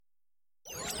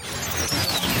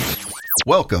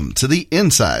Welcome to the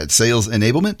Inside Sales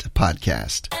Enablement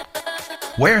Podcast.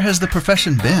 Where has the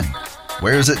profession been?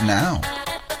 Where is it now?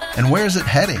 And where is it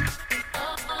heading?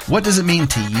 What does it mean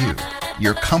to you,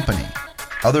 your company,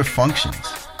 other functions,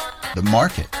 the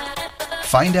market?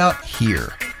 Find out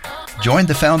here. Join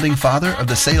the founding father of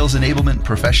the sales enablement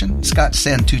profession, Scott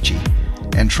Santucci,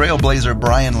 and trailblazer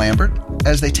Brian Lambert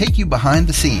as they take you behind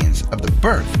the scenes of the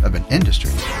birth of an industry.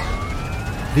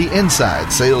 The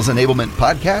Inside Sales Enablement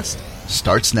Podcast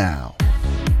starts now.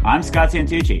 I'm Scott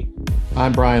Santucci.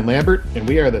 I'm Brian Lambert, and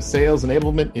we are the Sales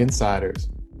Enablement Insiders.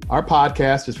 Our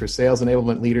podcast is for sales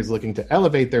enablement leaders looking to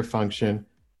elevate their function,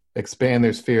 expand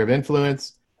their sphere of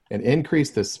influence, and increase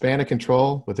the span of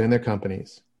control within their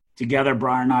companies. Together,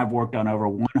 Brian and I have worked on over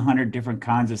 100 different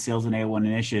kinds of sales enablement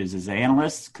initiatives as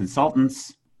analysts,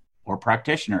 consultants, or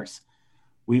practitioners.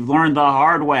 We've learned the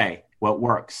hard way what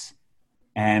works,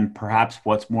 and perhaps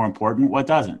what's more important, what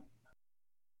doesn't.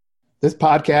 This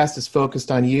podcast is focused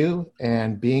on you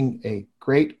and being a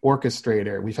great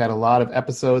orchestrator. We've had a lot of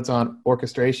episodes on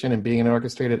orchestration and being an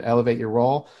orchestrator to elevate your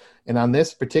role. And on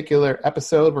this particular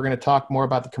episode, we're going to talk more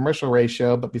about the commercial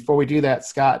ratio. But before we do that,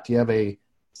 Scott, do you have a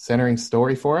centering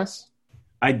story for us?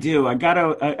 I do. I've got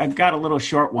a little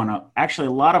short one. Actually,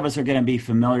 a lot of us are going to be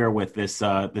familiar with this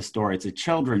story. It's a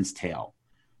children's tale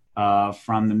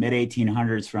from the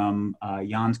mid-1800s from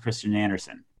Hans Christian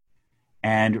Andersen.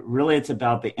 And really, it's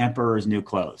about the emperor's new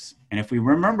clothes. And if we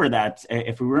remember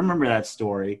that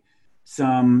story,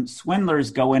 some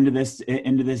swindlers go into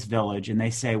this village and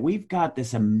they say, "We've got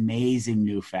this amazing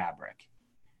new fabric,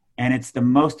 and it's the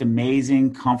most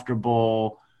amazing,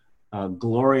 comfortable,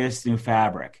 glorious new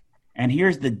fabric. And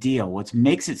here's the deal: what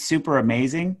makes it super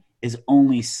amazing is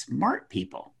only smart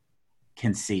people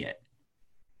can see it.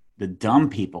 The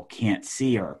dumb people can't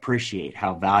see or appreciate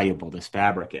how valuable this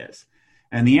fabric is."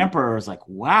 And the emperor is like,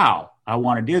 "Wow, I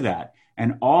want to do that."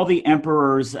 And all the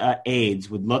emperor's aides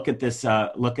would look at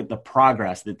the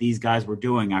progress that these guys were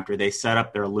doing after they set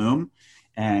up their loom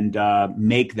and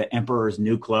make the emperor's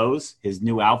new clothes, his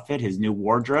new outfit, his new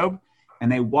wardrobe. And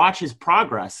they watch his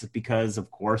progress because, of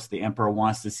course, the emperor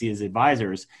wants to see his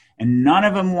advisors. And none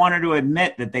of them wanted to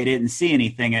admit that they didn't see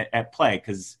anything at play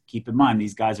because, keep in mind,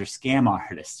 these guys are scam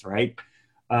artists, right?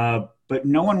 But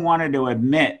no one wanted to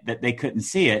admit that they couldn't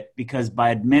see it, because by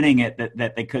admitting it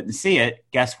that they couldn't see it,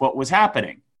 guess what was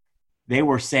happening? They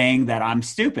were saying that I'm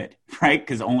stupid, right?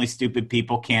 Because only stupid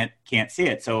people can't see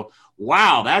it. So,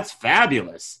 wow, that's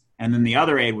fabulous. And then the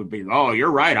other aide would be, "Oh,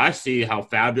 you're right. I see how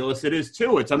fabulous it is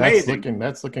too. It's amazing.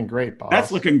 That's looking great, boss.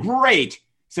 That's looking great."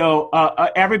 So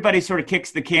everybody sort of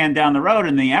kicks the can down the road,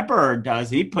 and the emperor does.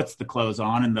 He puts the clothes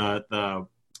on, and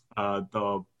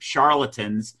the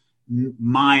charlatans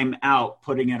mime out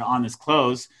putting it on his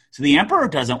clothes. So the emperor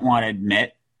doesn't want to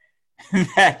admit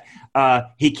that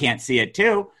he can't see it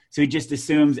too. So he just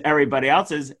assumes everybody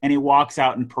else is, and he walks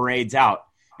out and parades out.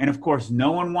 And of course,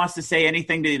 no one wants to say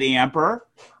anything to the emperor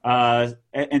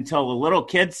until the little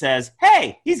kid says,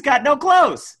 "Hey, he's got no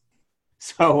clothes."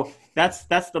 So that's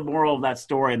the moral of that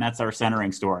story, and that's our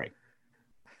centering story.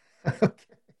 Okay.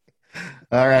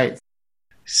 All right.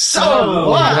 So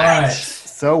what?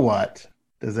 So what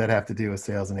does that have to do with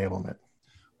sales enablement?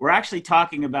 We're actually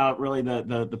talking about really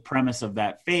the premise of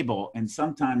that fable, and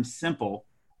sometimes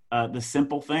the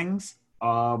simple things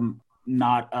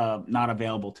not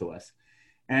available to us.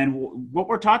 And what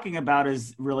we're talking about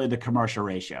is really the commercial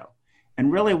ratio.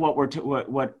 And really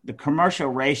what the commercial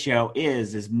ratio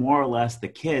is more or less the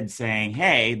kid saying,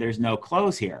 "Hey, there's no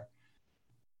clothes here."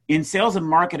 In sales and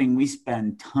marketing, we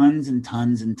spend tons and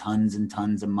tons and tons and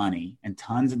tons of money and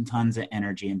tons of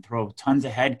energy and throw tons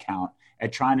of headcount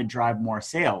at trying to drive more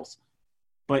sales.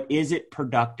 But is it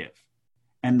productive?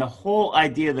 And the whole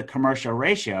idea of the commercial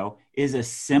ratio is a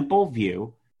simple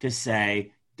view to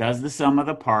say, does the sum of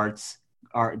the parts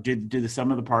are they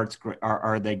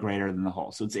greater than the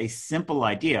whole? So it's a simple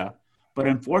idea, but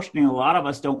unfortunately, a lot of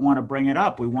us don't want to bring it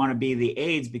up. We want to be the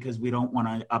aides because we don't want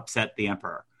to upset the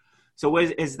emperor. So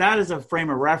as that is a frame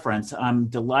of reference, I'm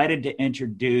delighted to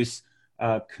introduce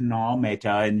Kunal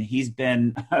Mehta, and he's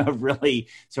been really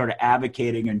sort of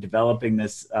advocating and developing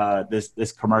this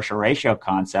commercial ratio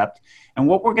concept. And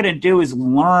what we're going to do is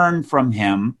learn from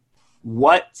him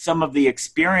what some of the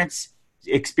experiences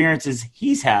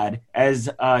he's had as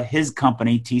his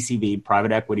company, TCV,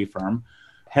 private equity firm,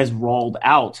 has rolled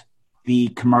out the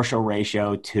commercial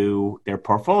ratio to their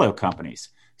portfolio companies.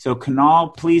 So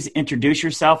Kunal, please introduce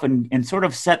yourself and sort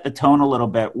of set the tone a little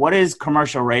bit. What is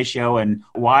commercial ratio, and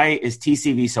why is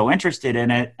TCV so interested in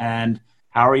it? And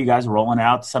how are you guys rolling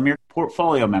out some of your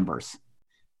portfolio members?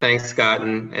 Thanks, Scott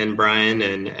and Brian.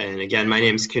 And again, my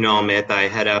name is Kunal Mehta. I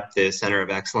head up the Center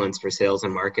of Excellence for Sales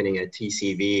and Marketing at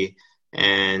TCV.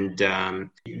 And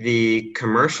the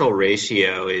commercial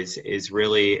ratio is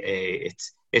really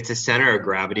it's a center of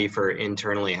gravity for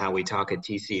internally how we talk at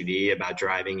TCV about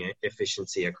driving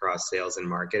efficiency across sales and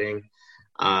marketing.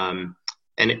 And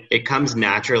it comes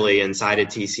naturally inside of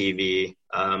TCV,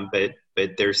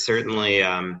 but there's certainly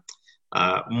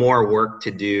more work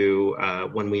to do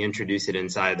when we introduce it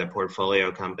inside the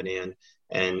portfolio company.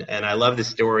 And I love the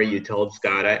story you told,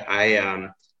 Scott.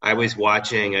 I was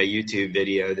watching a YouTube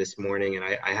video this morning, and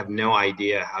I have no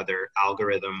idea how their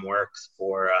algorithm works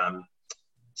for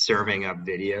serving up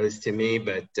videos to me,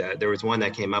 but there was one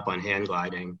that came up on hand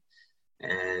gliding,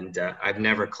 and I've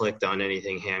never clicked on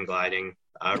anything hand gliding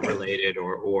related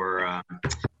or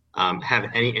have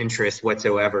any interest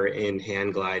whatsoever in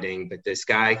hand gliding. But this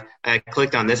guy, I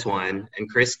clicked on this one, and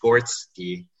Chris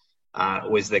Gortsky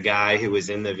was the guy who was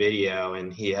in the video,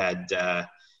 and he had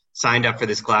signed up for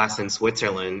this class in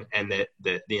Switzerland, and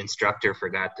the instructor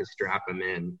forgot to strap him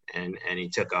in, and he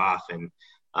took off. And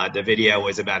the video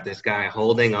was about this guy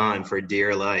holding on for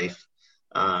dear life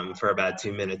for about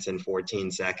 2 minutes and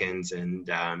 14 seconds. And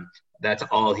that's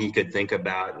all he could think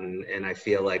about. And I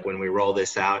feel like when we roll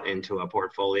this out into a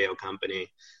portfolio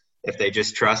company, if they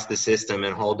just trust the system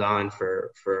and hold on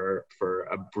for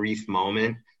a brief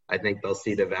moment, I think they'll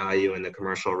see the value in the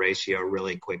commercial ratio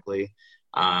really quickly.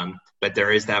 But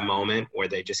there is that moment where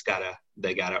they just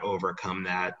gotta overcome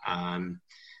that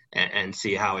and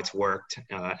see how it's worked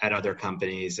at other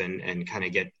companies and kind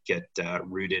of get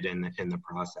rooted in the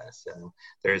process. So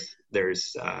there's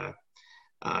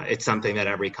it's something that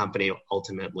every company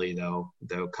ultimately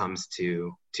though comes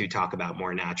to talk about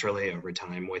more naturally over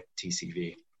time with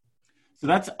TCV. So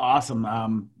that's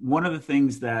awesome. One of the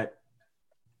things that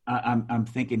I'm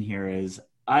thinking here is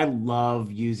I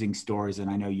love using stories, and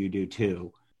I know you do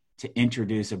too, to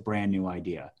introduce a brand new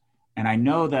idea. And I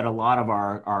know that a lot of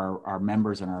our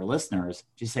members and our listeners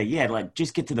just say, yeah, like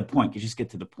just get to the point. You just get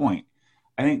to the point.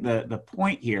 I think the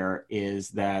point here is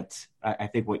that I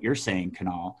think what you're saying,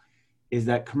 Kunal, is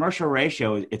that commercial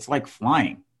ratio, it's like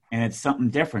flying, and it's something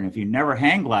different. If you never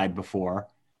hang glide before,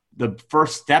 the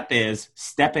first step is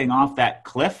stepping off that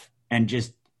cliff and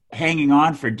just hanging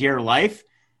on for dear life.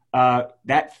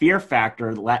 That fear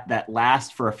factor that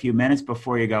lasts for a few minutes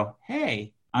before you go,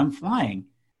 hey, I'm flying.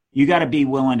 You got to be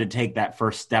willing to take that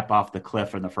first step off the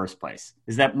cliff in the first place.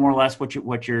 Is that more or less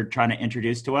what you're trying to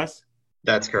introduce to us?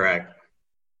 That's correct.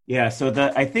 Yeah.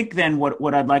 So I think then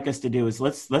what I'd like us to do is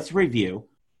let's review.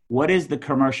 What is the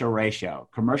commercial ratio?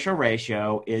 Commercial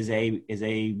ratio is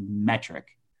a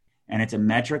metric, and it's a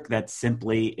metric that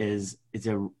simply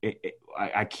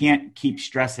I can't keep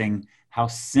stressing how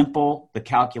simple the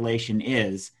calculation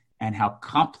is and how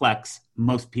complex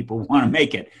most people want to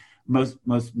make it. Most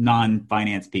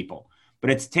non-finance people. But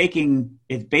it's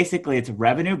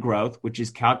revenue growth, which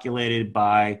is calculated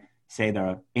by, say,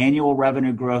 the annual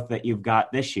revenue growth that you've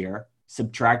got this year,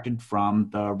 subtracted from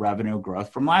the revenue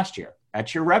growth from last year.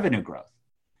 That's your revenue growth.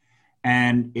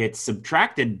 And it's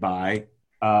subtracted by,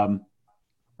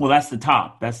 that's the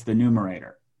top. That's the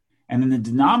numerator. And then the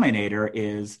denominator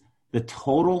is the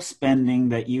total spending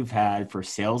that you've had for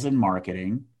sales and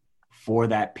marketing for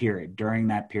that period, during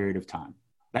that period of time.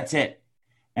 That's it.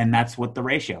 And that's what the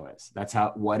ratio is. That's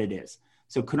what it is.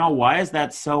 So Kunal, why is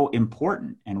that so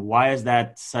important? And why is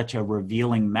that such a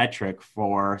revealing metric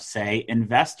for, say,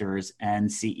 investors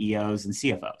and CEOs and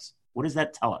CFOs? What does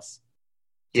that tell us?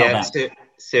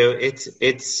 So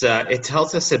it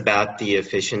tells us about the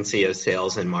efficiency of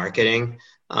sales and marketing.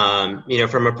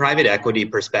 From a private equity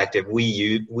perspective,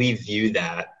 we view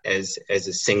that as a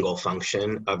single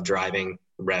function of driving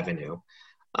revenue.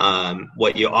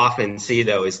 What you often see,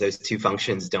 though, is those two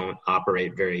functions don't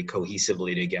operate very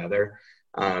cohesively together.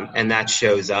 And that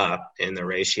shows up in the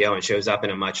ratio, and shows up in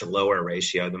a much lower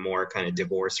ratio, the more kind of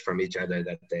divorced from each other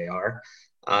that they are.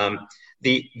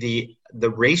 The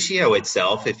ratio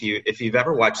itself, if you've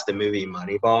ever watched the movie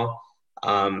Moneyball,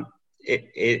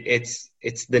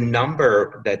 it's the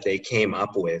number that they came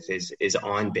up with is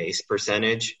on base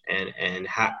percentage, and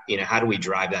how do we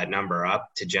drive that number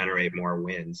up to generate more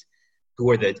wins?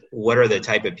 What are the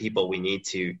type of people we need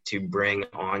to bring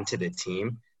onto the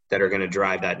team that are going to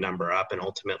drive that number up and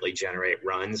ultimately generate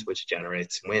runs, which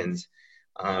generates wins?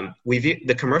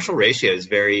 The commercial ratio is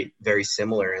very, very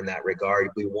similar in that regard.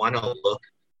 We want to look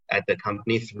at the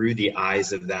company through the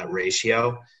eyes of that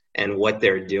ratio and what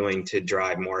they're doing to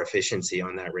drive more efficiency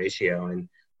on that ratio.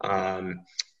 And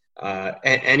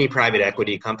any private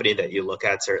equity company that you look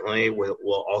at certainly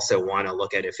will also want to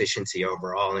look at efficiency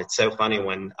overall. And it's so funny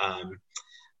when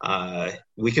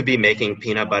we could be making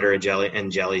peanut butter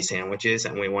and jelly sandwiches,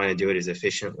 and we want to do it as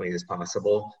efficiently as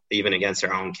possible, even against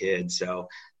our own kids. So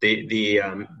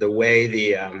the way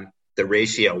the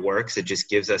ratio works, it just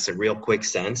gives us a real quick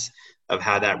sense of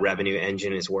how that revenue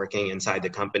engine is working inside the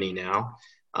company now.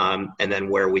 And then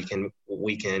where we can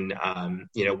looking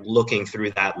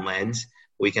through that lens,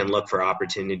 we can look for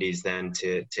opportunities then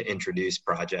to introduce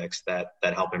projects that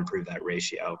help improve that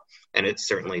ratio. And it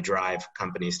certainly drive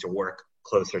companies to work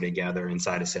closer together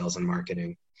inside of sales and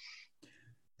marketing.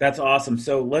 That's awesome.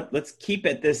 So let's keep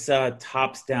it this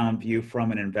tops down view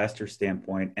from an investor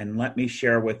standpoint. And let me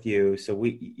share with you. So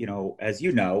we, as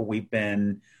you know, we've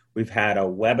had a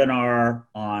webinar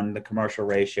on the commercial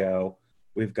ratio.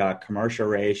 We've got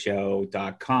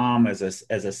commercialratio.com as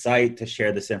a site to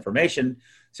share this information.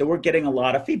 So we're getting a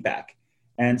lot of feedback.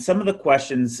 And some of the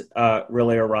questions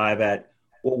really arrive at,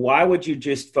 well, why would you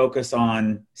just focus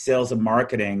on sales and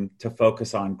marketing to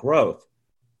focus on growth?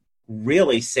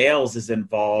 Really, sales is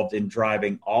involved in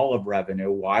driving all of revenue.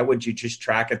 Why would you just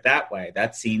track it that way?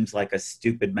 That seems like a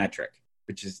stupid metric,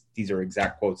 these are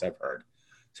exact quotes I've heard.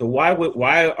 So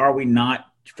why are we not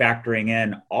factoring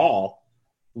in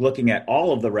looking at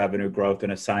all of the revenue growth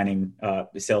and assigning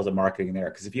the sales and marketing there?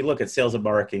 Because if you look at sales and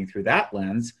marketing through that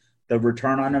lens, the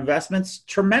return on investment's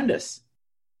tremendous.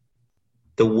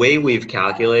 The way we've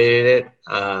calculated it,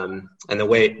 and the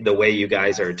way you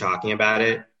guys are talking about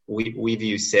it, we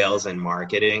view sales and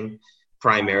marketing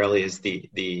primarily as the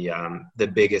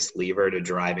biggest lever to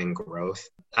driving growth.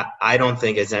 I don't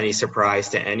think it's any surprise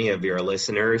to any of your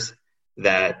listeners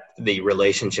that the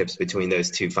relationships between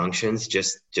those two functions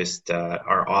just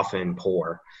are often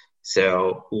poor.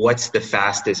 So what's the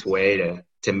fastest way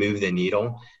to move the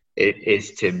needle? It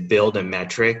is to build a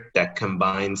metric that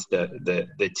combines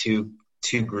the two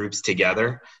groups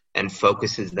together and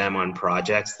focuses them on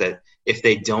projects that if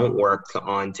they don't work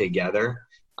on together,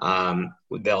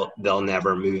 they'll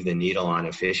never move the needle on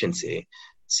efficiency.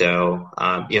 So,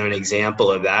 an example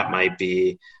of that might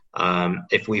be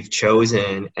if we've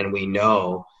chosen and we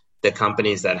know the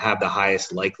companies that have the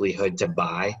highest likelihood to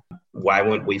buy, why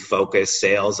wouldn't we focus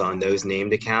sales on those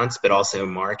named accounts, but also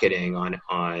marketing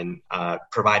on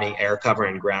providing air cover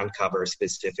and ground cover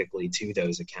specifically to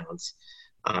those accounts?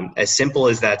 As simple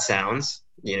as that sounds,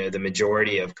 the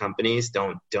majority of companies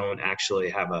don't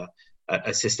actually have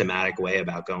a systematic way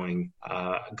about going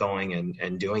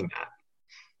and doing that.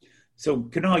 So,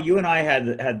 Kunal, you and I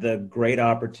had the great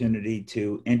opportunity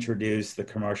to introduce the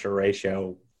commercial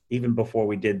ratio even before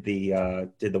we did the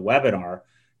webinar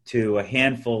to a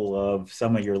handful of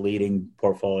some of your leading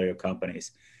portfolio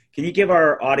companies. Can you give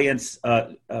our audience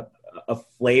a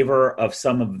flavor of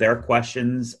some of their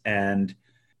questions? And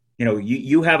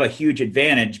you have a huge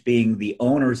advantage being the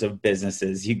owners of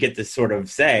businesses. You get to sort of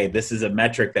say, this is a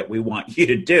metric that we want you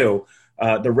to do.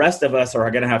 The rest of us are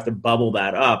going to have to bubble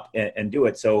that up and do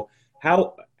it. So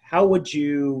how would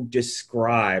you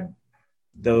describe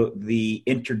the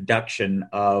introduction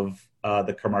of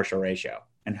the commercial ratio,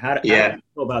 and how do you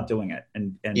go about doing it?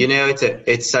 And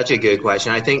it's such a good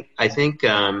question. I think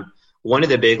one of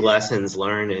the big lessons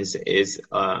learned is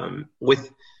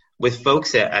with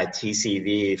folks at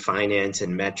TCV, finance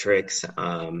and metrics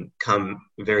come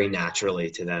very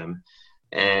naturally to them.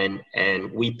 And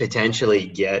we potentially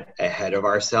get ahead of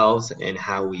ourselves in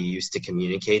how we used to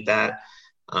communicate that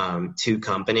to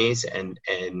companies, and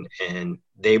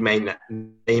they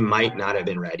might not have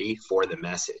been ready for the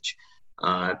message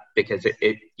because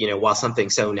it while something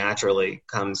so naturally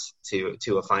comes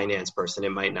to a finance person,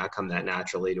 it might not come that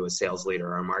naturally to a sales leader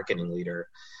or a marketing leader.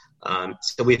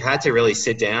 So we've had to really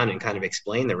sit down and kind of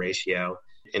explain the ratio.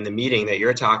 In the meeting that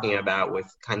you're talking about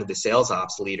with kind of the sales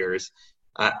ops leaders,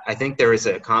 I think there is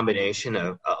a combination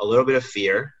of a little bit of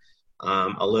fear,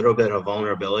 a little bit of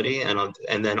vulnerability,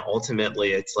 and then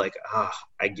ultimately it's like,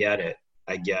 I get it.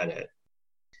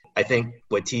 I think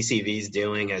what TCV is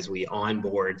doing as we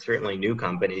onboard certainly new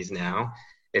companies now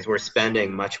is we're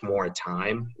spending much more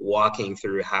time walking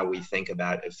through how we think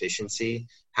about efficiency,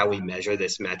 how we measure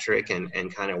this metric,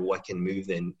 and kind of what can move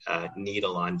the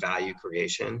needle on value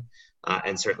creation,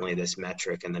 and certainly this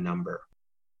metric and the number.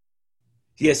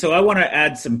 Yeah, so I want to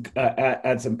add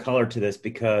some color to this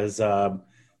because,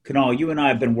 Kunal, you and I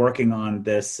have been working on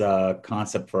this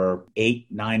concept for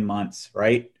 8-9 months,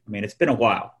 right? I mean, it's been a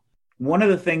while. One of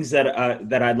the things that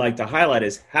I'd like to highlight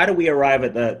is how do we arrive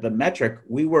at the metric?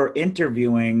 We were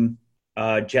interviewing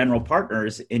general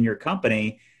partners in your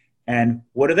company, and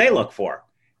what do they look for?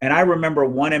 And I remember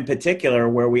one in particular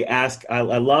where we asked, I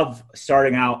love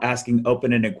starting out asking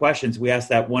open-ended questions. We asked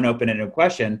that one open-ended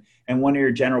question, and one of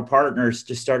your general partners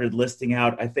just started listing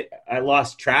out, I think I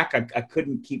lost track. I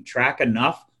couldn't keep track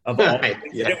enough of all.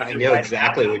 I know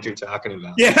exactly what you're talking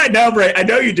about. Yeah, I know, right? I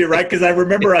know you do, right? Because I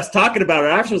remember us talking about it.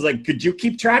 Actually, was like, could you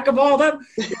keep track of all of them?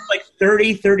 It's like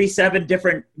 30, 37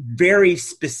 different, very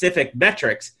specific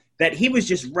metrics that he was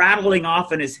just rattling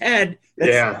off in his head.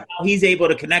 That's how he's able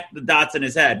to connect the dots in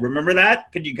his head. Remember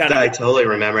that? Could you I totally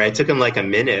remember. It took him like a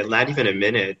minute, not even a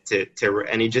minute, to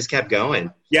and he just kept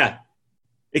going. Yeah,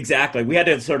 exactly. We had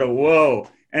to sort of, whoa.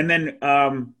 And then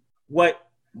what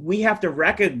we have to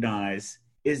recognize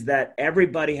is that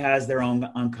everybody has their own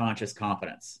unconscious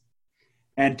competence.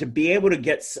 And to be able to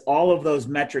get all of those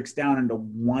metrics down into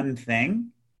one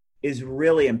thing is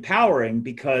really empowering,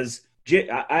 because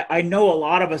I know a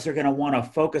lot of us are going to want to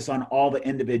focus on all the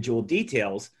individual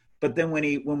details. But then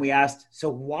when we asked, so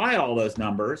why all those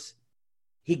numbers,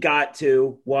 he got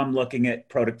to, well, I'm looking at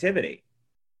productivity.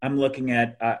 I'm looking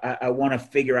at, I want to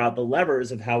figure out the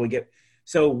levers of how we get.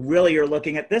 So really, you're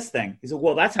looking at this thing. He said,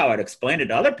 well, that's how I'd explain it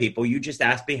to other people. You just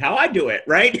asked me how I do it,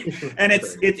 right? And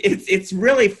it's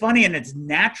really funny, and it's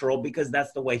natural because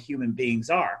that's the way human beings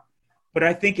are. But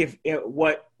I think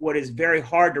what is very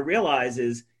hard to realize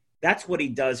is that's what he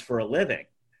does for a living.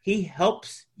 He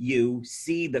helps you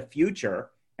see the future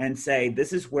and say,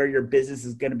 this is where your business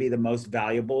is going to be the most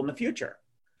valuable in the future.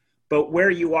 But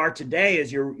where you are today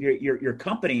is your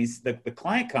companies, the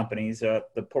client companies,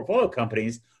 the portfolio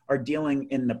companies are dealing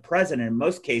in the present, and in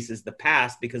most cases, the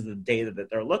past, because of the data that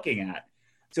they're looking at.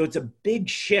 So it's a big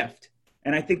shift.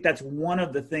 And I think that's one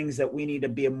of the things that we need to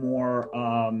be more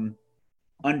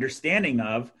understanding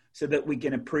of, so that we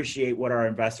can appreciate what our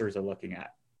investors are looking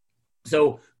at.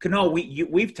 So, Kunal,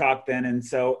 we've talked then. And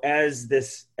so as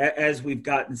we've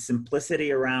gotten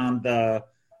simplicity around the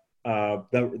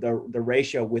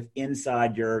ratio with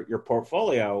inside your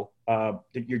portfolio,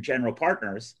 your general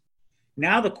partners.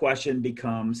 Now the question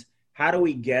becomes, how do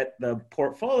we get the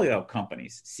portfolio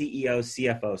companies, CEOs,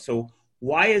 CFOs? So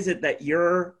why is it that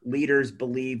your leaders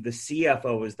believe the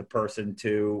CFO is the person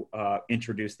to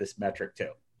introduce this metric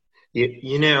to? There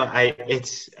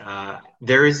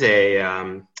is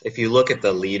if you look at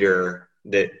the leader,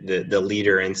 the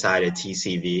leader inside of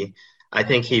TCV, I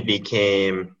think he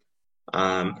became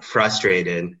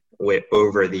frustrated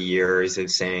over the years of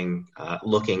saying,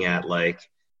 looking at like,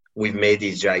 we've made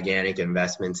these gigantic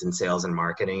investments in sales and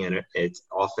marketing, and it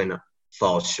often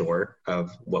falls short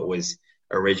of what was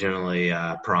originally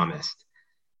promised.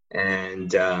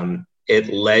 And it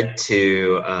led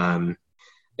to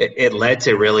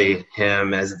really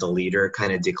him as the leader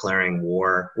kind of declaring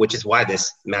war, which is why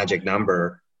this magic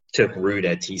number took root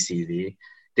at TCV.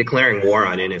 Declaring war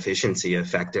on inefficiency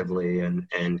effectively,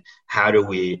 and how do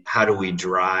we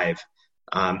drive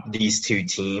these two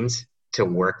teams to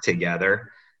work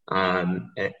together,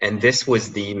 and this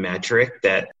was the metric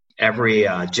that every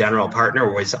general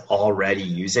partner was already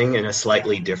using in a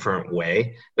slightly different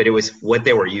way, but it was what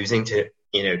they were using to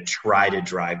try to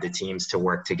drive the teams to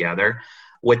work together.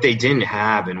 What they didn't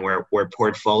have, and where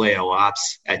portfolio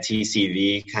ops at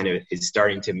TCV kind of is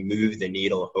starting to move the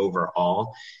needle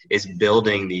overall, is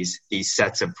building these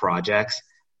sets of projects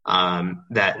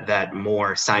that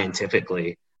more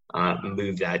scientifically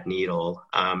move that needle.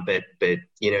 But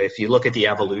if you look at the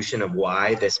evolution of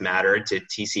why this mattered to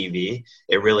TCV,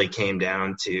 it really came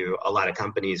down to a lot of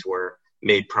companies were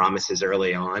made promises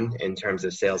early on in terms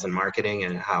of sales and marketing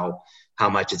and how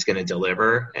much it's going to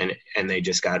deliver. And they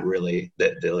just got really,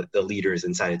 the leaders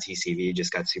inside of TCV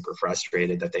just got super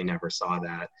frustrated that they never saw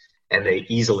that. And they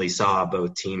easily saw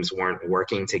both teams weren't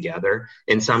working together.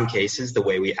 In some cases, the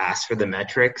way we asked for the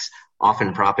metrics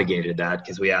often propagated that,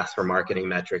 because we asked for marketing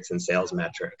metrics and sales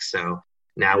metrics. So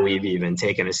now we've even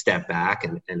taken a step back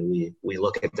and we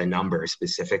look at the numbers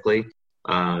specifically.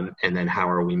 And then how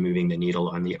are we moving the needle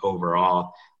on the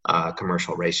overall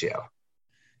commercial ratio?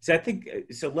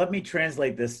 So let me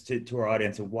translate this to our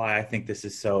audience and why I think this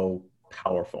is so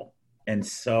powerful. And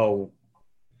so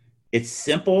it's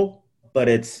simple, but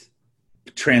it's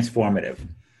transformative.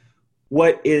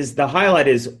 What is the highlight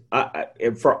is,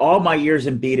 for all my years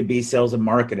in B2B sales and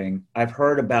marketing, I've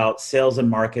heard about sales and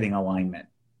marketing alignment,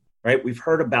 right? We've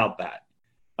heard about that.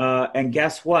 And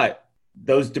guess what?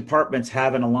 Those departments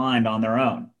haven't aligned on their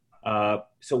own.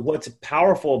 So what's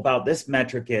powerful about this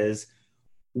metric is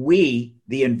we,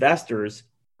 the investors,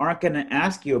 aren't going to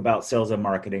ask you about sales and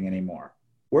marketing anymore.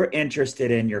 We're interested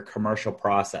in your commercial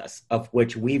process, of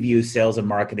which we view sales and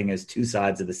marketing as two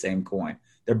sides of the same coin.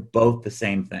 They're both the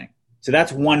same thing. So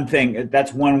that's one thing.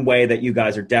 That's one way that you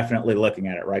guys are definitely looking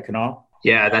at it, right, Kunal?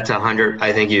 Yeah, that's 100.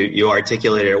 I think you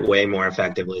articulated it way more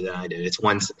effectively than I did.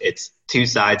 It's two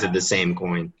sides of the same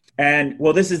coin. And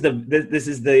well, this is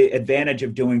the advantage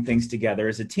of doing things together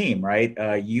as a team, right?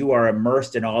 You are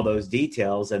immersed in all those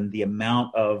details, and the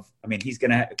amount of, I mean,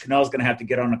 Kunal's gonna have to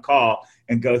get on a call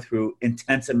and go through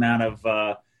intense amount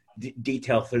of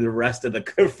detail through the rest of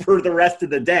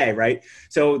the day, right?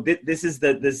 So this is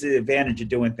the advantage of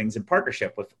doing things in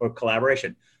partnership or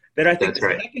collaboration. But I think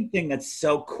second thing that's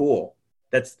so cool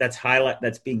that's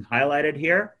being highlighted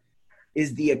here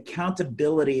is the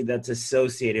accountability that's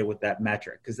associated with that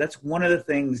metric. Because that's one of the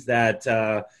things that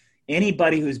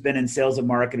anybody who's been in sales and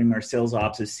marketing or sales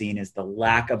ops has seen is the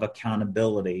lack of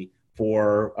accountability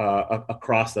for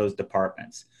across those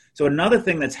departments. So another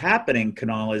thing that's happening,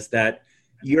 Kunal, is that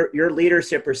your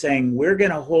leadership are saying, we're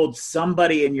going to hold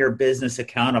somebody in your business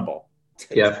accountable.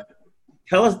 Yeah.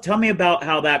 Tell me about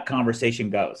how that conversation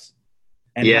goes.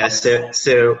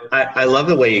 So I love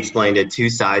the way you explained it, two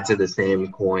sides of the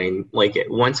same coin. Like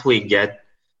once we get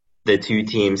the two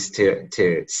teams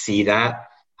to see that,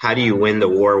 how do you win the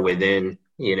war within,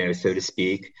 so to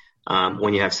speak,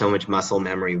 when you have so much muscle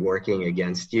memory working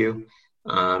against you?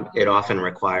 It often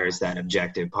requires that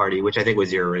objective party, which I think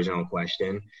was your original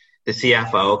question. The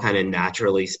CFO kind of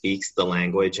naturally speaks the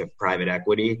language of private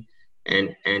equity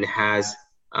and has,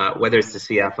 whether it's the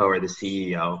CFO or the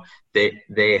CEO,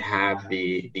 they have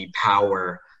the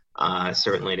power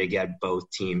certainly to get both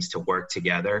teams to work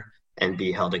together and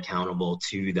be held accountable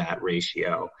to that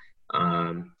ratio.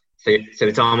 So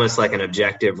it's almost like an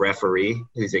objective referee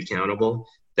who's accountable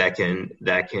that can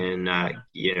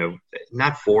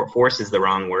not force is the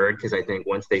wrong word, because I think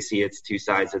once they see it's two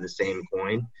sides of the same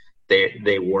coin,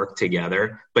 they work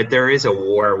together. But there is a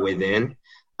war within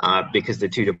because the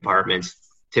two departments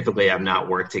typically have not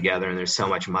worked together, and there's so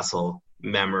much muscle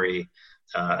memory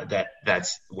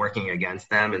that's working against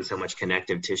them, and so much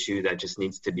connective tissue that just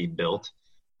needs to be built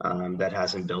that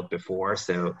hasn't built before.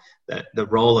 So that the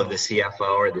role of the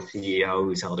CFO or the CEO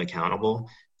who's held accountable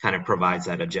kind of provides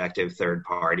that objective third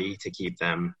party to keep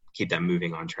them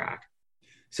moving on track.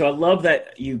 So I love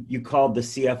that you called the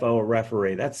CFO a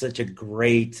referee. That's such a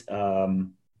great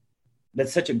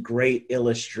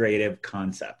illustrative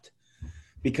concept,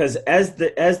 because as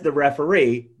the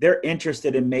referee, they're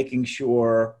interested in making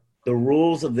sure the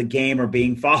rules of the game are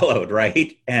being followed,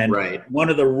 right? And one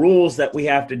of the rules that we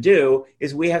have to do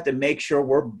is we have to make sure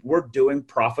we're doing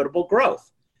profitable growth.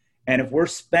 And if we're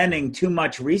spending too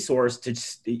much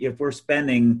if we're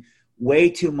spending way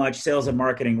too much sales and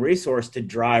marketing resource to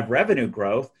drive revenue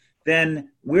growth, then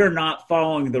we're not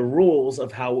following the rules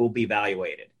of how we'll be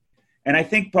evaluated. And I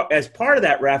think as part of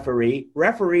that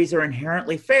referees are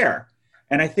inherently fair.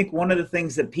 And I think one of the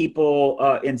things that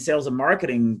people in sales and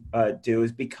marketing do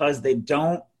is because they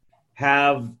don't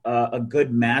have a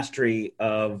good mastery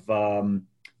of,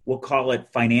 we'll call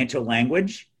it financial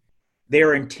language,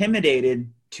 they're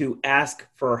intimidated to ask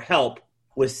for help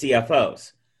with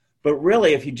CFOs. But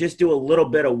really, if you just do a little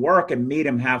bit of work and meet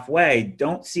them halfway,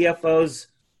 don't CFOs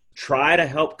try to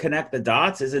help connect the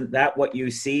dots? Isn't that what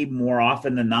you see more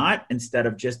often than not, instead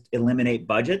of just eliminate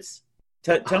budgets?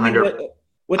 Tell me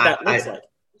what that looks like.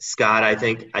 Scott, I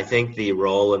think the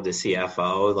role of the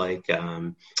CFO,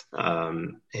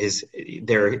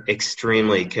 they're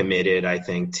extremely committed, I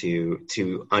think,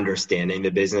 to understanding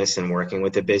the business and working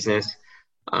with the business.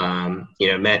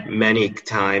 Many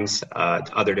times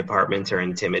other departments are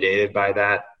intimidated by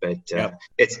that, but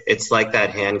it's like that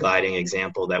hand gliding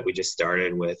example that we just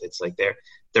started with. It's like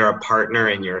they're a partner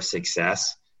in your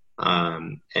success.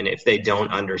 And if they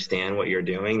don't understand what you're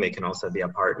doing, they can also be a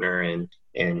partner in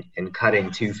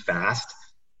cutting too fast,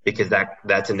 because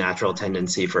that's a natural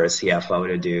tendency for a CFO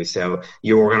to do. So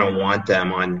you're going to want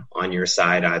them on your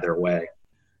side either way.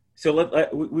 So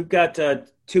we've got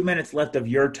 2 minutes left of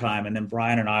your time, and then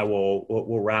Brian and I will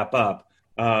wrap up.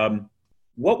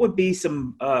 What would be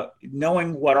some,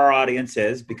 knowing what our audience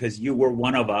is, because you were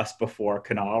one of us before,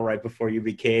 Kunal, right before you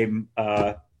became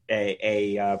a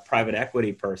private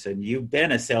equity person, you've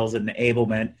been a sales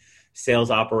enablement, sales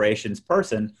operations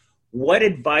person. What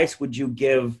advice would you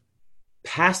give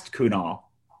past Kunal?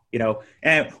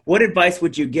 And what advice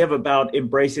would you give about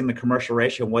embracing the commercial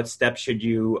ratio? What steps should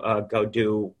you go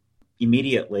do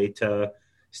immediately to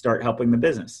start helping the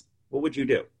business? What would you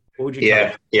do? What would you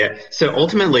tell them? So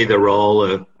ultimately, the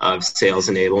role of sales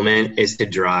enablement is to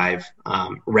drive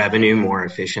revenue more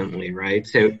efficiently, right?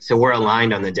 So we're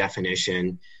aligned on the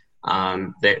definition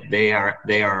that they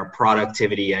are a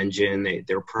productivity engine.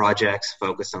 Their projects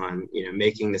focus on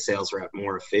making the sales rep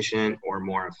more efficient or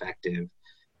more effective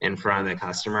in front of the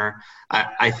customer.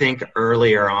 I think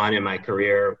earlier on in my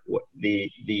career,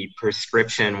 the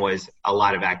prescription was a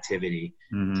lot of activity,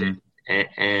 and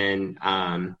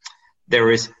there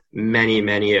was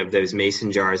many of those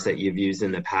mason jars that you've used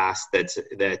in the past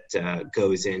that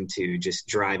goes into just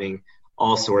driving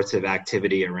all sorts of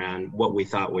activity around what we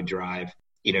thought would drive,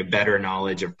 better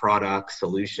knowledge of products,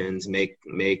 solutions, make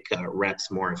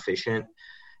reps more efficient.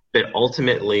 But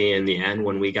ultimately, in the end,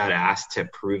 when we got asked to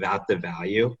prove out the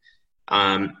value,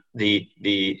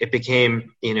 it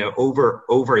became,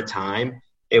 over time,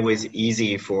 it was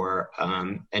easy for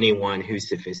anyone who's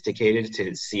sophisticated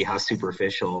to see how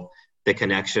superficial the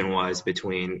connection was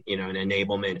between, an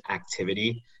enablement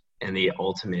activity and the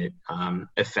ultimate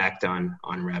effect on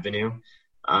revenue.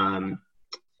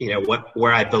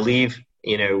 Where I believe,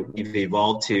 we've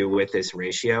evolved to with this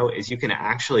ratio is you can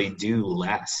actually do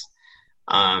less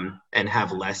and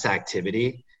have less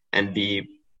activity and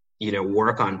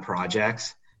work on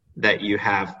projects that you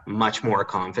have much more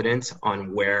confidence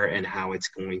on where and how it's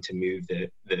going to move the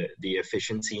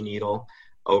efficiency needle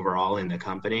overall in the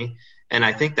company. And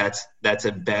I think that's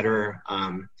a better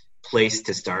place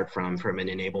to start from an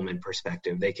enablement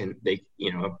perspective. An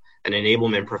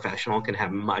enablement professional can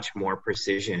have much more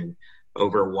precision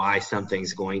over why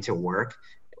something's going to work.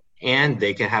 And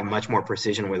they can have much more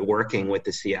precision with working with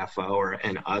the CFO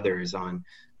and others on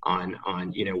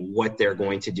what they're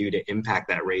going to do to impact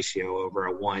that ratio over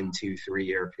a 1, 2, 3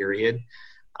 year period,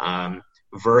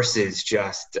 versus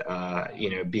just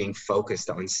being focused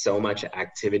on so much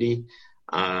activity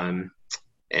and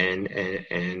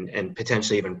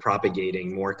potentially even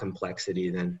propagating more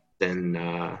complexity than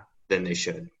they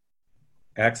should.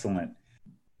 Excellent.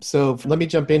 So let me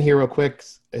jump in here real quick,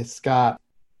 Scott.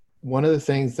 One of the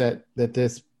things that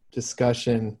this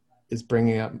discussion is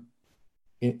bringing up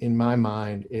in my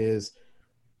mind is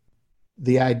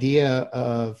the idea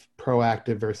of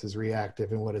proactive versus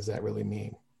reactive, and what does that really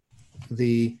mean?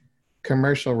 The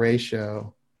commercial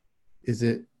ratio, is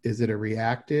it a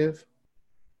reactive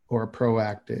or a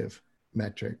proactive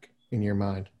metric in your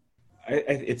mind?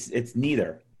 It's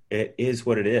neither. It is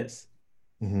what it is.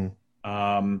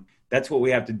 Mm-hmm. That's what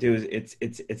we have to do. Is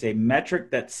it's a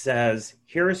metric that says,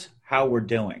 here's how we're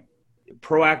doing.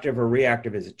 Proactive or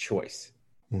reactive is a choice.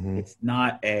 Mm-hmm. It's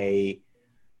not a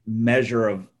measure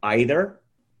of either.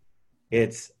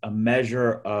 It's a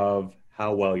measure of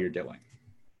how well you're doing.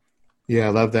 Yeah, I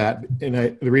love that.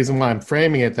 And the reason why I'm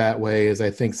framing it that way is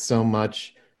I think so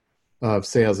much of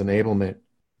sales enablement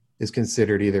is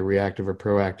considered either reactive or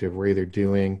proactive. We're either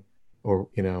doing or,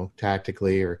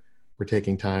 tactically, or we're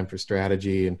taking time for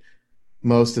strategy. And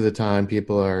most of the time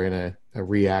people are in a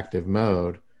reactive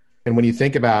mode. And when you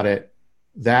think about it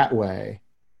that way,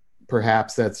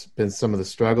 perhaps that's been some of the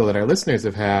struggle that our listeners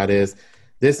have had is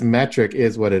this metric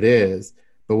is what it is,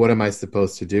 but what am I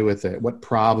supposed to do with it? What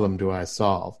problem do I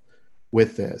solve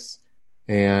with this?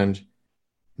 And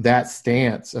that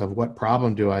stance of what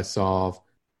problem do I solve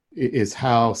is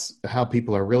how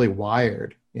people are really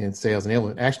wired in sales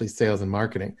enablement, actually sales and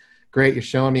marketing. Great, you're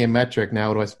showing me a metric. Now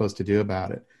what am I supposed to do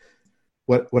about it?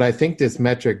 What I think this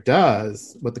metric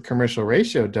does, what the commercial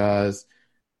ratio does,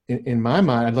 in my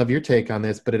mind, I'd love your take on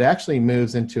this, but it actually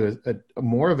moves into a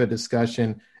more of a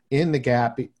discussion in the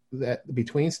gap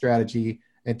between strategy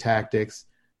and tactics,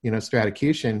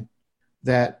 stratacution,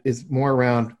 that is more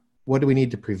around what do we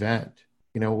need to prevent?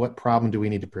 What problem do we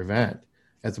need to prevent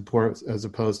as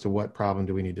opposed to what problem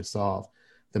do we need to solve?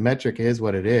 The metric is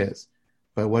what it is,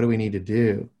 but what do we need to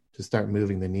do to start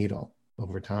moving the needle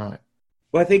over time?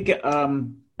 Well, I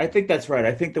think that's right.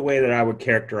 I think the way that I would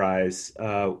characterize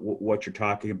what you're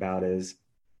talking about is,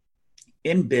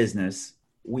 in business,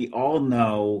 we all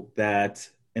know that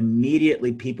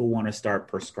immediately people want to start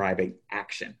prescribing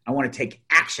action. I want to take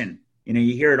action.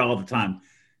 You hear it all the time.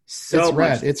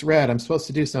 It's red. I'm supposed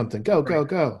to do something. Go, go,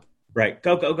 go. Right.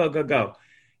 Go.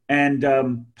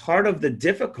 And part of the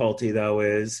difficulty, though,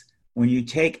 is when you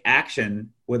take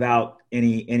action without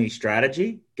any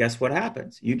strategy, guess what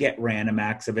happens? You get random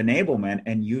acts of enablement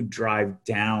and you drive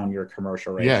down your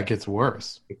commercial ratio. Yeah, it gets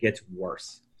worse.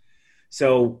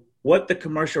 So what the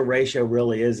commercial ratio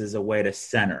really is a way to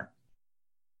center.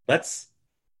 Let's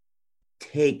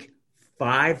take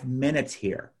 5 minutes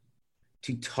here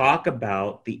to talk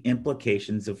about the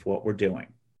implications of what we're doing.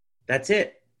 That's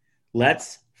it.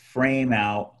 Let's frame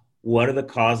out what are the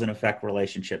cause and effect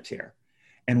relationships here.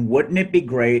 And wouldn't it be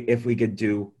great if we could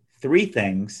do 3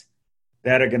 things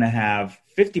that are going to have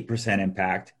 50%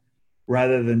 impact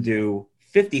rather than do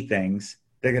 50 things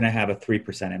that are going to have a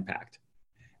 3% impact?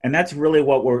 And that's really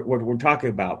what we're talking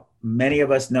about. Many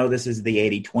of us know this is the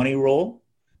 80-20 rule.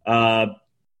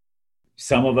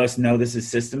 Some of us know this is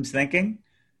systems thinking.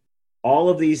 All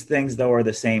of these things, though, are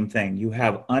the same thing. You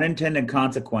have unintended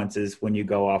consequences when you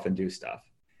go off and do stuff.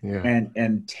 Yeah.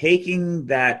 And taking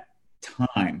that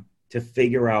time to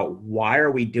figure out why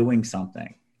are we doing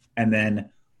something, and then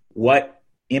what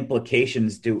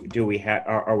implications do we have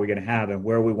are we going to have, and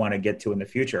where we want to get to in the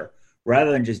future,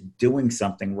 rather than just doing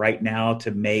something right now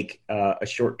to make a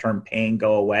short-term pain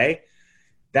go away.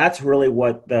 That's really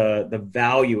what the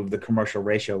value of the commercial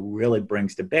ratio really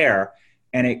brings to bear.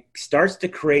 And it starts to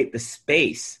create the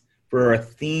space for a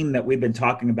theme that we've been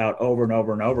talking about over and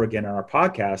over and over again in our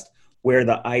podcast, where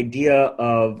the idea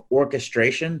of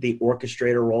orchestration, the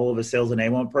orchestrator role of a sales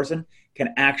enablement person,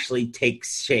 can actually take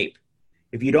shape.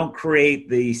 If you don't create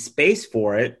the space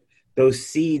for it, those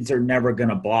seeds are never going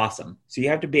to blossom. So you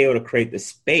have to be able to create the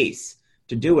space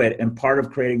to do it. And part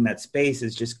of creating that space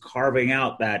is just carving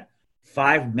out that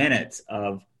 5 minutes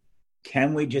of,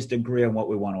 can we just agree on what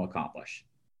we want to accomplish?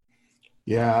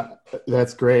 Yeah,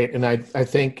 that's great. And I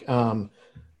think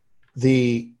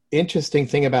the interesting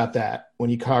thing about that, when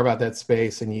you carve out that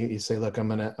space and you say, look, I'm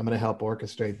gonna help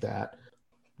orchestrate that,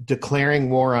 declaring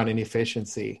war on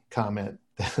inefficiency comment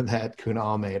that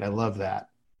Kunal made. I love that.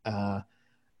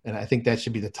 And I think that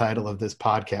should be the title of this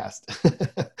podcast.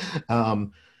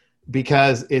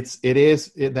 Because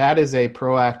that is a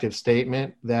proactive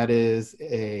statement. That is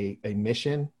a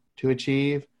mission to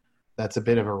achieve. That's a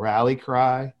bit of a rally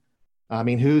cry. I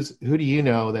mean, who do you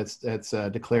know that's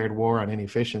declared war on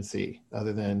inefficiency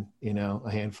other than,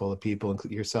 a handful of people,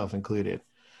 yourself included,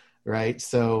 right?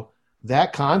 So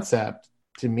that concept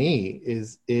to me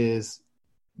is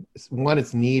one,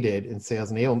 it's needed in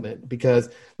sales enablement, because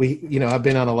I've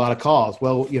been on a lot of calls.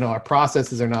 Well, our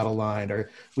processes are not aligned, or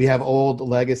we have old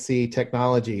legacy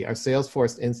technology. Our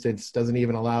Salesforce instance doesn't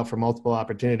even allow for multiple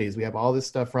opportunities. We have all this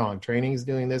stuff wrong. Training is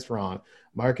doing this wrong.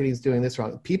 Marketing is doing this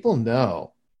wrong. People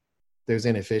know there's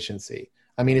inefficiency.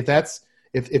 I mean,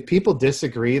 if people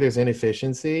disagree there's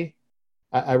inefficiency,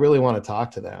 I really want to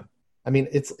talk to them. I mean,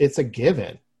 it's a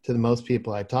given to the most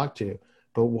people I talk to,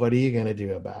 but what are you going to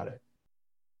do about it?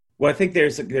 Well, I think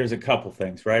there's a couple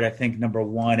things, right? I think number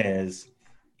one is,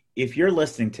 if you're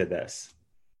listening to this,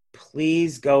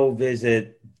 please go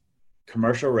visit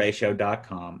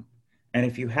commercialratio.com. And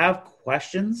if you have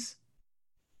questions,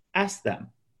 ask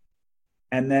them.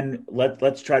 And then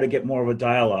let's try to get more of a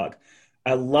dialogue.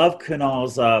 I love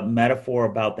Kunal's metaphor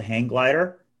about the hang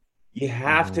glider. You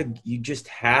just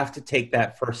have to take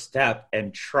that first step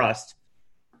and trust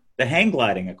the hang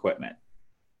gliding equipment.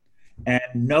 And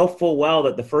know full well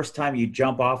that the first time you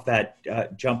jump off that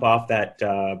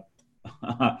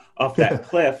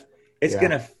cliff, it's going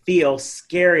to feel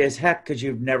scary as heck because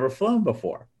you've never flown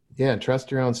before. Yeah, and trust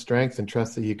your own strength and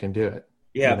trust that you can do it.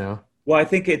 Yeah. Well, I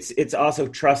think it's also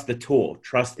trust the tool,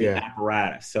 trust the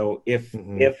apparatus. So if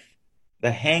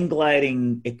the hang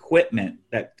gliding equipment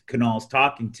that Kunal's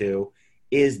talking to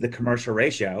is the commercial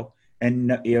ratio,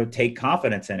 and take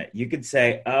confidence in it, you could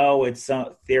say, "Oh, it's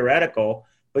theoretical."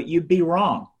 But you'd be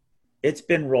wrong. It's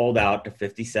been rolled out to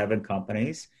 57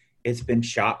 companies. It's been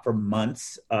shot for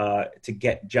months to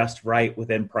get just right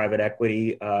within private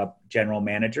equity general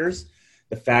managers.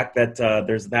 The fact that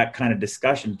there's that kind of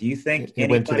discussion, do you think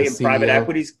anybody in private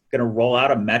equity is going to roll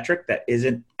out a metric that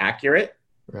isn't accurate?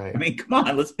 Right. I mean, come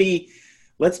on, let's be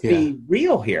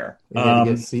real here. You had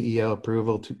to get CEO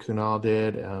approval. Kunal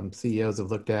did. CEOs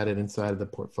have looked at it inside of the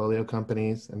portfolio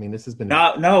companies. I mean, this has been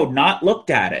not looked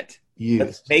at it. Used.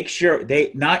 Let's make sure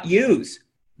they not use.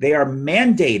 They are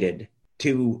mandated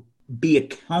to be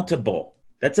accountable.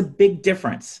 That's a big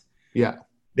difference. Yeah.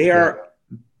 They are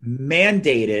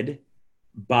mandated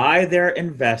by their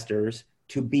investors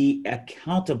to be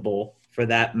accountable for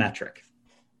that metric.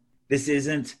 This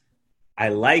isn't, I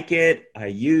like it, I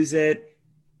use it.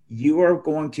 You are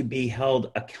going to be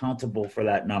held accountable for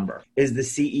that number. Is the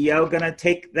CEO going to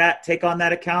take on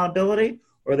that accountability?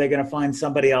 Or are they going to find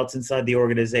somebody else inside the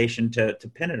organization to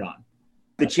pin it on?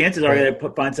 The chances are they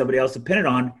find somebody else to pin it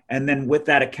on, and then with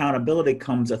that accountability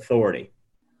comes authority.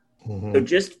 Mm-hmm. So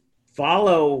just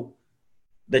follow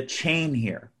the chain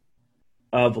here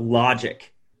of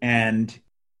logic and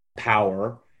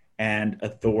power and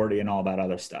authority and all that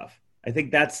other stuff. I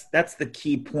think that's the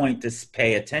key point to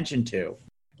pay attention to.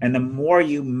 And the more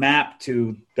you map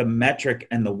to the metric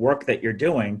and the work that you're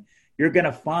doing, you're going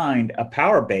to find a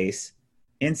power base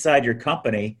inside your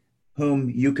company whom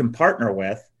you can partner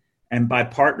with. And by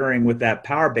partnering with that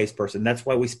power-based person, that's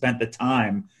why we spent the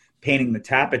time painting the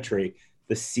tapestry.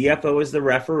 The CFO is the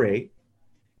referee.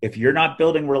 If you're not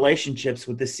building relationships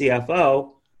with the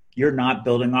CFO, you're not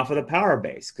building off of the power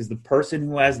base, because the person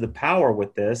who has the power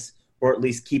with this, or at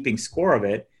least keeping score of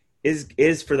it,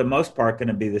 is for the most part going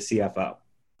to be the CFO.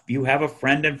 If you have a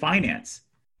friend in finance,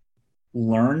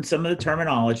 learn some of the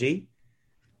terminology.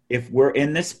 If we're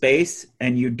in this space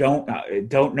and you don't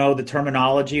know the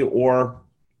terminology, or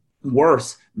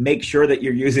worse, make sure that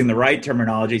you're using the right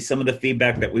terminology. Some of the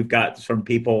feedback that we've got from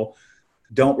people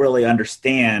don't really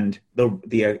understand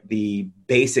the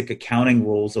basic accounting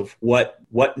rules of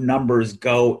what numbers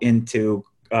go into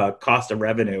cost of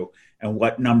revenue and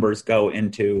what numbers go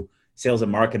into sales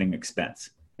and marketing expense,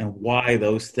 and why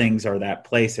those things are that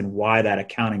place and why that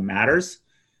accounting matters.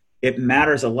 It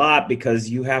matters a lot because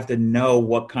you have to know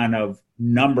what kind of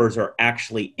numbers are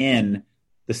actually in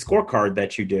the scorecard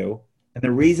that you do. And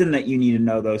the reason that you need to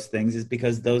know those things is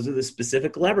because those are the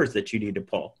specific levers that you need to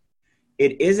pull.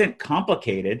 It isn't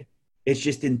complicated. It's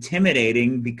just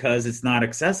intimidating because it's not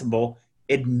accessible.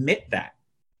 Admit that,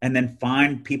 and then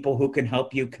find people who can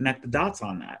help you connect the dots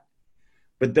on that.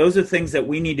 But those are things that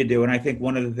we need to do. And I think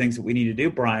one of the things that we need to do,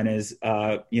 Brian, is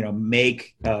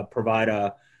provide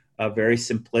a very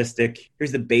simplistic,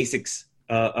 here's the basics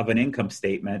of an income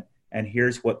statement, and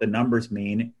here's what the numbers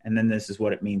mean, and then this is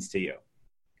what it means to you.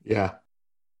 Yeah.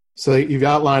 So you've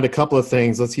outlined a couple of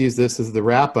things. Let's use this as the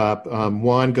wrap up.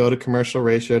 One, go to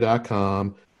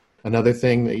commercialratio.com. Another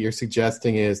thing that you're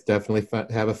suggesting is definitely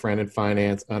have a friend in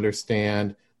finance,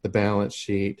 understand the balance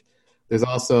sheet. There's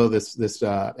also this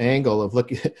angle of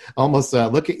look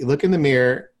in the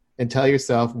mirror and tell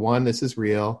yourself, 1, this is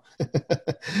real.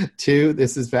 2,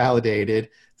 this is validated.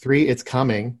 3, it's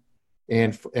coming.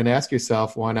 And ask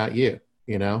yourself, why not you?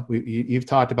 You know, you've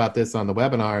talked about this on the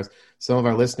webinars. Some of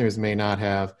our listeners may not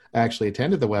have actually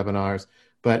attended the webinars,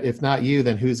 but if not you,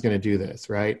 then who's going to do this,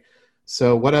 right?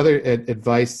 So what other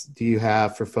advice do you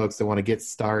have for folks that want to get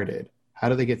started? How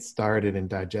do they get started in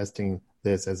digesting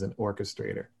this as an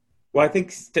orchestrator? Well, I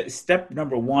think step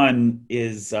number 1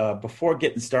 is before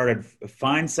getting started,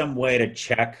 find some way to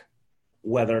check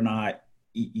whether or not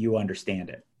you understand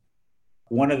it.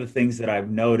 One of the things that I've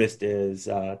noticed is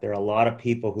there are a lot of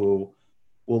people who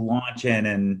will launch in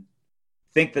and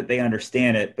think that they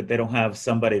understand it, but they don't have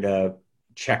somebody to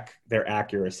check their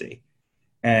accuracy.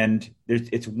 And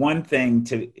it's one thing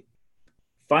to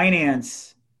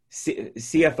finance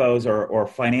CFOs or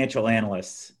financial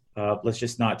analysts. Let's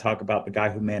just not talk about the guy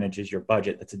who manages your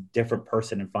budget. That's a different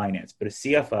person in finance. But a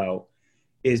CFO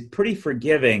is pretty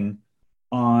forgiving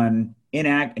on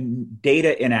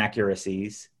data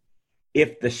inaccuracies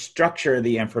if the structure of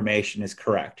the information is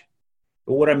correct.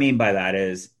 But what I mean by that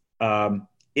is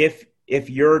if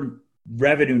your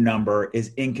revenue number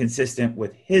is inconsistent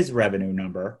with his revenue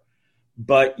number,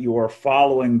 but you're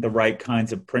following the right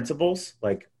kinds of principles,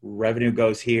 like revenue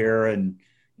goes here and,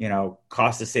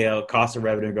 cost of sale, cost of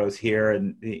revenue goes here,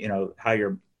 and, how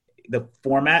the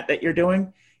format that you're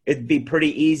doing, it'd be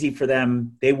pretty easy for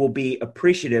them. They will be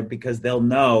appreciative because they'll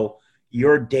know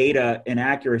your data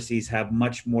inaccuracies have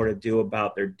much more to do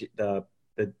about the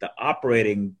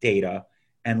operating data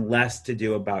and less to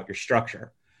do about your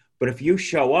structure. But if you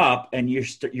show up and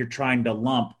you're trying to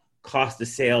lump cost of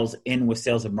sales in with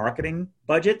sales and marketing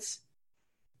budgets,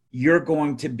 you're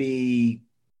going to be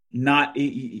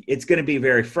it's going to be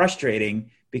very frustrating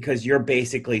because you're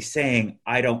basically saying,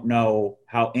 I don't know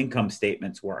how income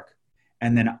statements work.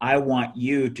 And then I want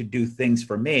you to do things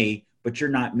for me, but you're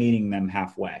not meeting them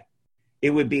halfway.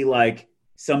 It would be like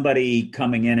somebody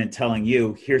coming in and telling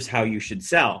you, here's how you should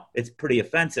sell. It's pretty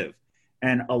offensive.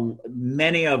 And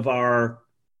many of our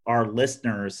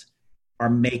listeners are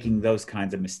making those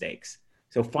kinds of mistakes.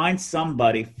 So find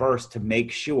somebody first to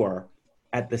make sure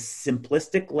at the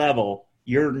simplistic level,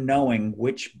 you're knowing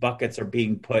which buckets are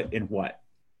being put in what.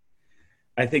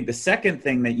 I think the second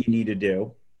thing that you need to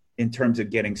do in terms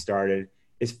of getting started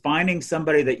is finding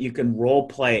somebody that you can role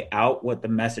play out what the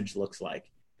message looks like.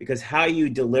 Because how you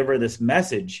deliver this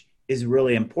message is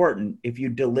really important. If you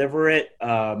deliver it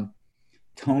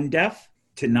tone deaf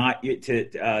to not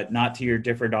to your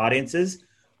different audiences,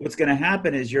 what's going to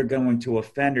happen is you're going to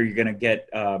offend, or you're going to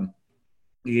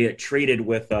get treated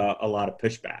with a lot of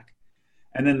pushback.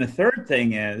 And then the third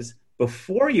thing is,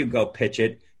 before you go pitch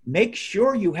it, make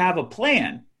sure you have a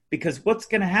plan, because what's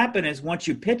going to happen is once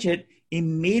you pitch it,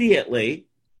 immediately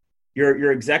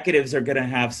your executives are going to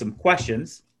have some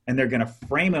questions, and they're going to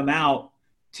frame them out.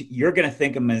 You're going to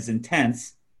think them as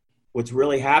intense. What's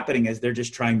really happening is they're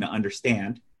just trying to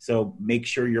understand. So make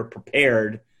sure you're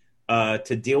prepared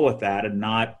to deal with that and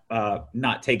not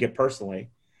take it personally.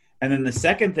 And then the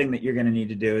second thing that you're going to need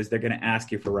to do is they're going to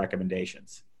ask you for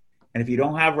recommendations. And if you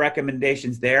don't have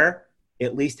recommendations there,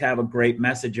 at least have a great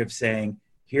message of saying,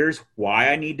 here's why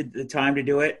I needed the time to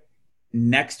do it.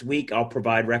 Next week, I'll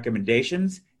provide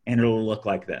recommendations, and it'll look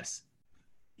like this.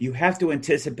 You have to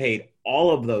anticipate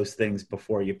all of those things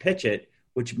before you pitch it,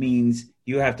 which means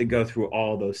you have to go through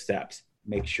all those steps.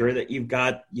 Make sure that you've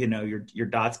got, your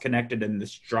dots connected in the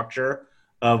structure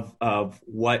of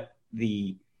what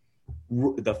the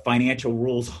the financial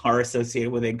rules are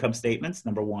associated with income statements,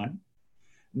 number one.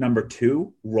 Number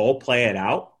two, role play it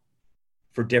out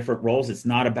for different roles. It's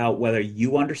not about whether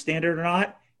you understand it or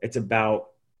not. It's about,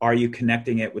 are you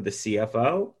connecting it with the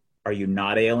CFO? Are you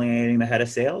not alienating the head of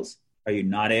sales? Are you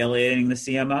not alienating the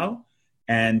CMO?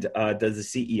 And does the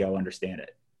CEO understand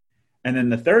it? And then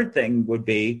the third thing would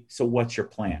be, so what's your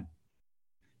plan?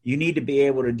 You need to be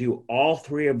able to do all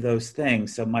three of those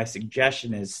things. So my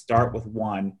suggestion is start with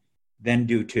one, then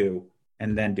do two,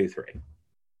 and then do three.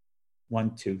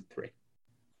 1, 2, 3.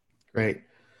 Great.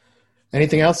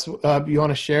 Anything else you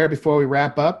want to share before we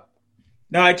wrap up?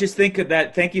 No, I just think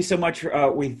that, thank you so much.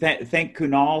 We thank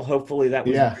Kunal. Hopefully that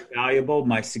was very valuable.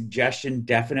 My suggestion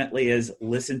definitely is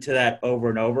listen to that over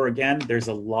and over again. There's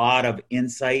a lot of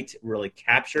insight really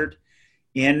captured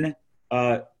in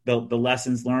the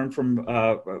lessons learned from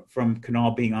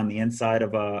Kunal being on the inside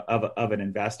of an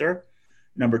investor.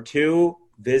 Number two,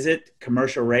 visit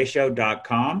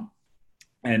commercialratio.com.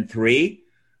 And three,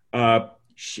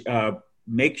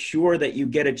 make sure that you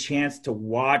get a chance to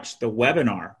watch the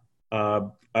webinar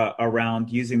around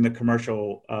using the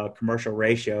commercial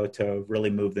ratio to really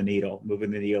move the needle.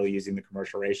 Moving the needle using the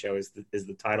commercial ratio is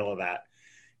the title of that.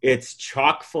 It's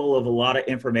chock full of a lot of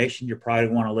information. You probably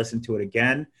want to listen to it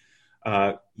again.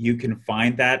 You can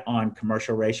find that on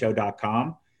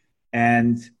commercialratio.com.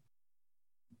 And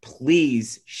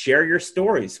please share your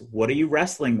stories. What are you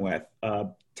wrestling with?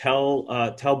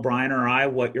 Tell Brian or I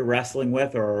what you're wrestling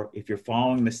with, or if you're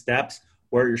following the steps,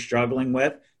 where you're struggling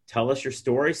with. Tell us your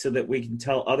story so that we can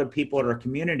tell other people in our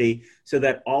community, so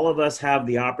that all of us have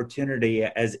the opportunity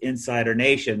as Insider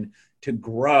Nation to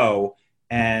grow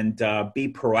and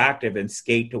be proactive and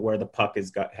skate to where the puck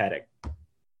is heading.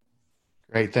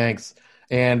 Great, thanks.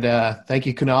 And thank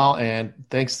you, Kunal. And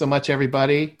thanks so much,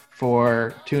 everybody,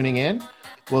 for tuning in.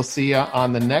 We'll see you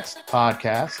on the next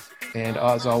podcast. And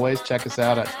as always, check us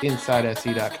out at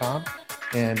InsideSE.com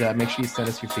and make sure you send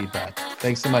us your feedback.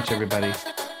 Thanks so much, everybody.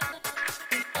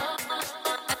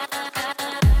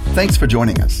 Thanks for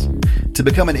joining us. To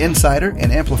become an insider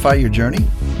and amplify your journey,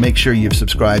 make sure you've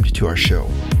subscribed to our show.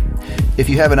 If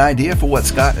you have an idea for what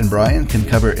Scott and Brian can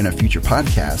cover in a future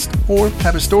podcast, or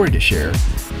have a story to share,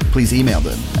 please email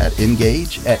them at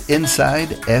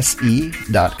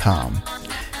engage@insidese.com.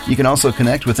 You can also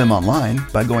connect with them online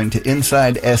by going to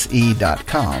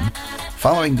insidese.com,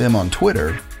 following them on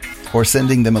Twitter, or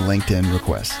sending them a LinkedIn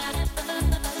request.